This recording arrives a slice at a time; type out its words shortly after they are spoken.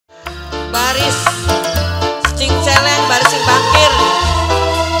baris sing celeng baris sing bangkir.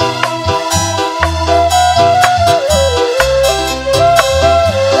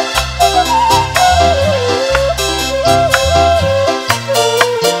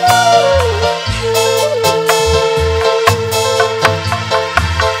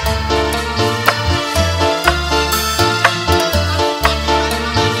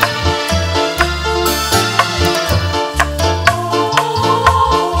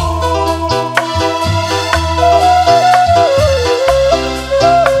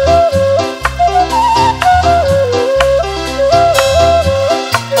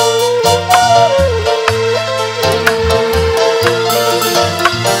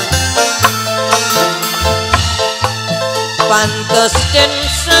 Pantes den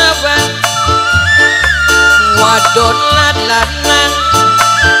sawang wadon lanang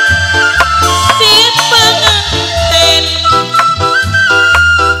si penganten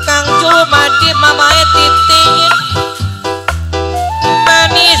Kang Jumadi mamae titing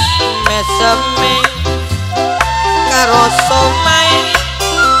manis meseme karo somai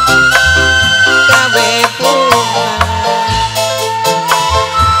gawe bunga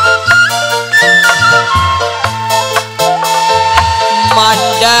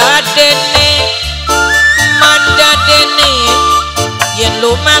manda dene yen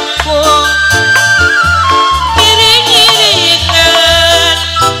lumaku iring-iringan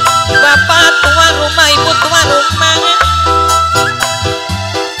bapak tua rumah ibu tua rumah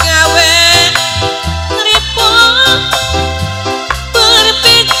gawe ngripo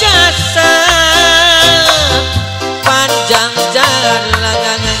berpijasa panjang jalan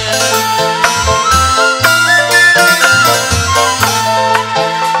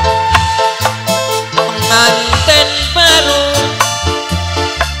penganten baru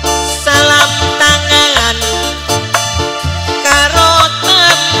salam tangan karo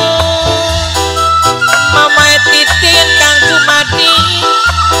tamu mamae titin Kang Jumadi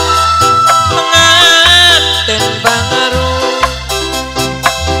penganten baru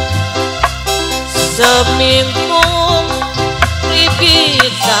seminggu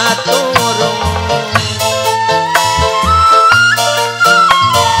bisa turun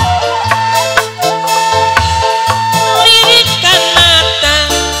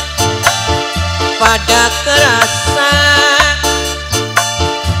pada kerasa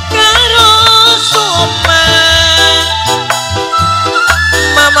karo soma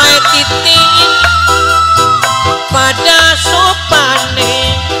mamae titin pada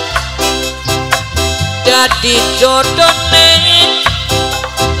sopane dadi jodone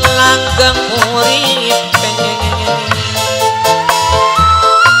langgeng uripe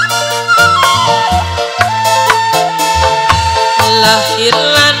lahir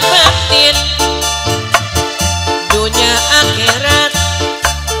lan batin dunia akhirat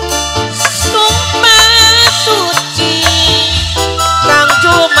sumpah suci Kang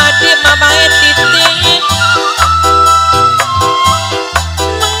Jumadi mamae titin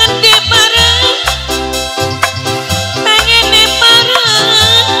mengendi bareng pengen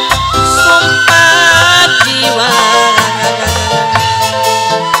bareng sumpah jiwa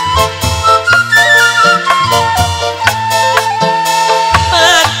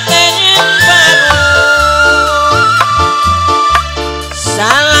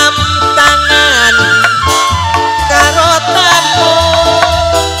salam tangan karo tamu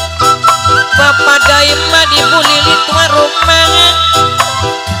Bapak Daiman Ibu Lili tua rumah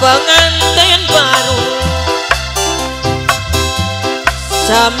penganten baru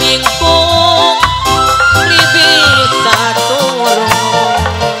saminggu bisa turun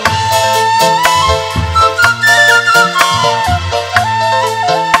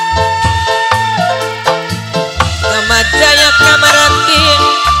Kamajaya kamarati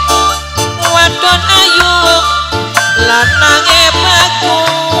wadon ayu lanange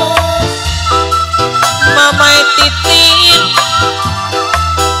bagus mamae titin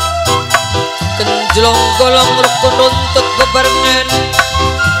kenjlong golong rukun untuk bebarengan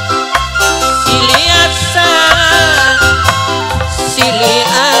sili asa sili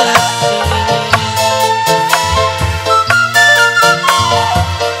asi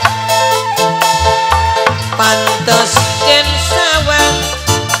pantes den sawang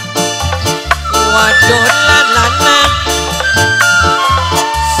wadon lanang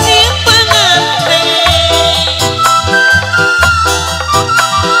si penganten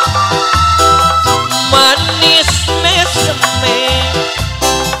manis meseme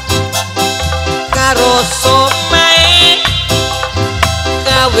karo somai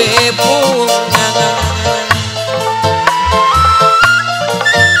gawe bunga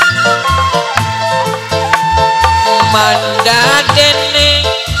manda dene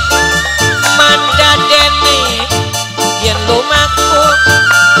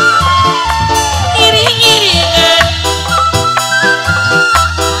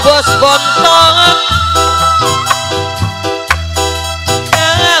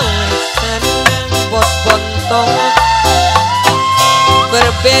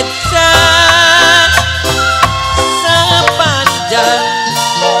berbeda